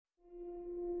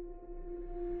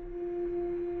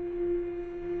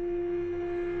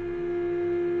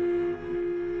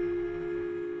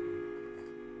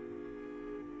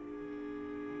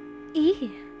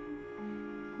me,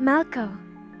 Malco.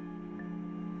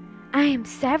 I am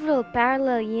several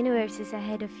parallel universes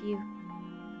ahead of you.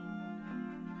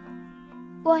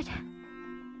 What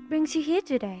brings you here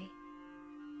today?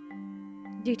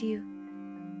 Did you?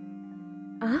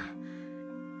 Huh?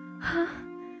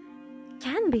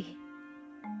 Can be.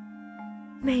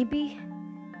 Maybe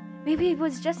it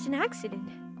was just an accident.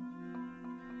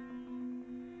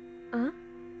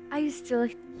 Are you still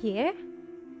here?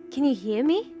 Can you hear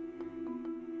me?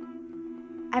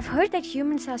 I've heard that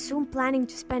humans are soon planning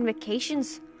to spend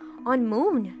vacations on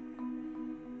Moon.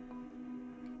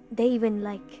 They even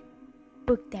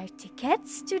booked their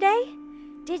tickets today,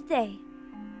 did they?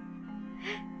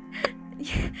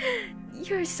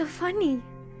 You're so funny.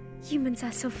 Humans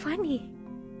are so funny.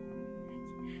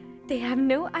 They have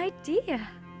no idea.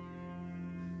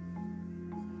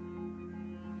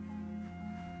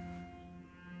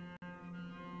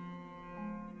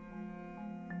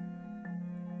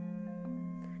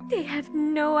 They have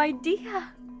no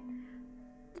idea.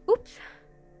 Oops.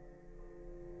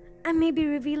 I may be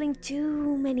revealing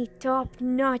too many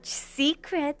top-notch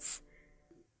secrets.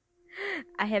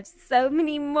 I have so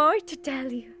many more to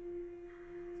tell you.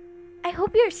 I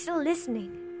hope you're still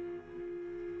listening.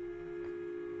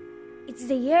 It's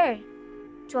the year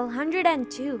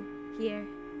 1202 here.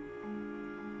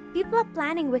 People are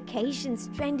planning vacations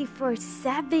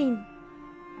 24/7.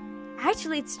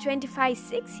 Actually, it's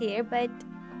 25/6 here, but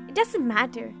it doesn't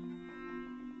matter.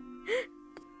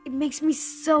 It makes me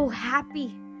so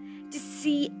happy to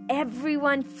see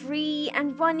everyone free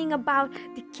and running about,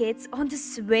 the kids on the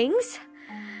swings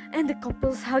and the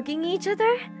couples hugging each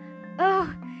other.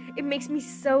 Oh, it makes me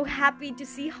so happy to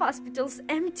see hospitals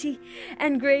empty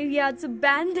and graveyards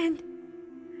abandoned.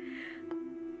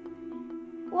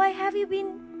 Why have you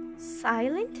been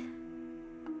silent?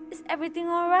 Is everything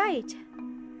all right?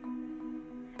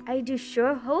 I do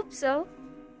sure hope so.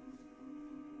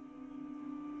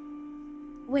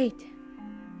 Wait.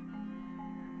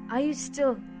 Are you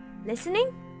still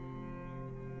listening?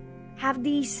 Have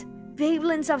these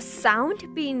wavelengths of sound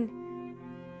been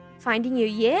finding your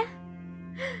ear?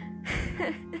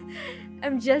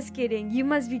 I'm just kidding. You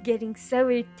must be getting so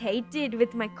irritated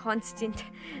with my constant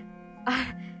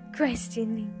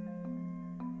questioning.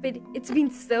 But it's been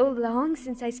so long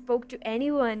since I spoke to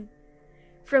anyone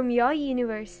from your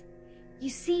universe. You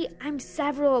see, I'm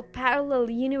several parallel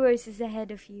universes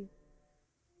ahead of you.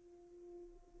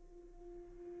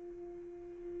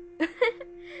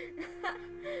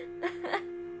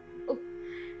 Oh,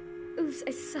 oops,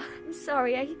 I'm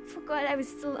sorry. I forgot I was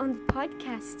still on the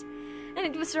podcast. And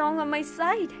it was wrong on my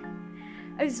side.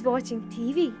 I was watching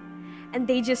TV, and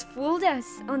they just fooled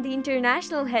us on the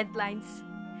international headlines.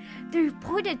 They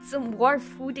reported some war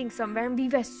footing somewhere, and we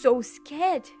were so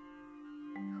scared.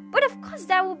 But of course,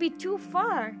 that would be too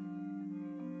far.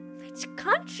 Which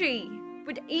country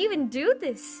would even do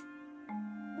this?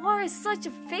 War is such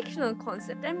a fictional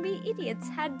concept, and we idiots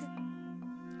had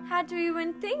to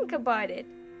even think about it.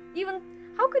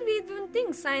 How could we even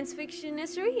think science fiction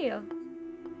is real?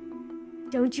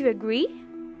 Don't you agree?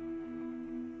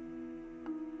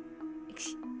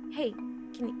 Hey,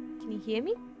 can you hear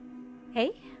me?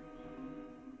 Hey?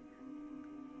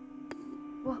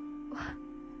 What?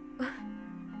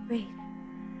 Wait.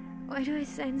 Why do I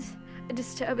sense a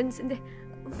disturbance in the...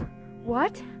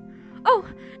 What? Oh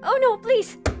no,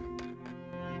 please!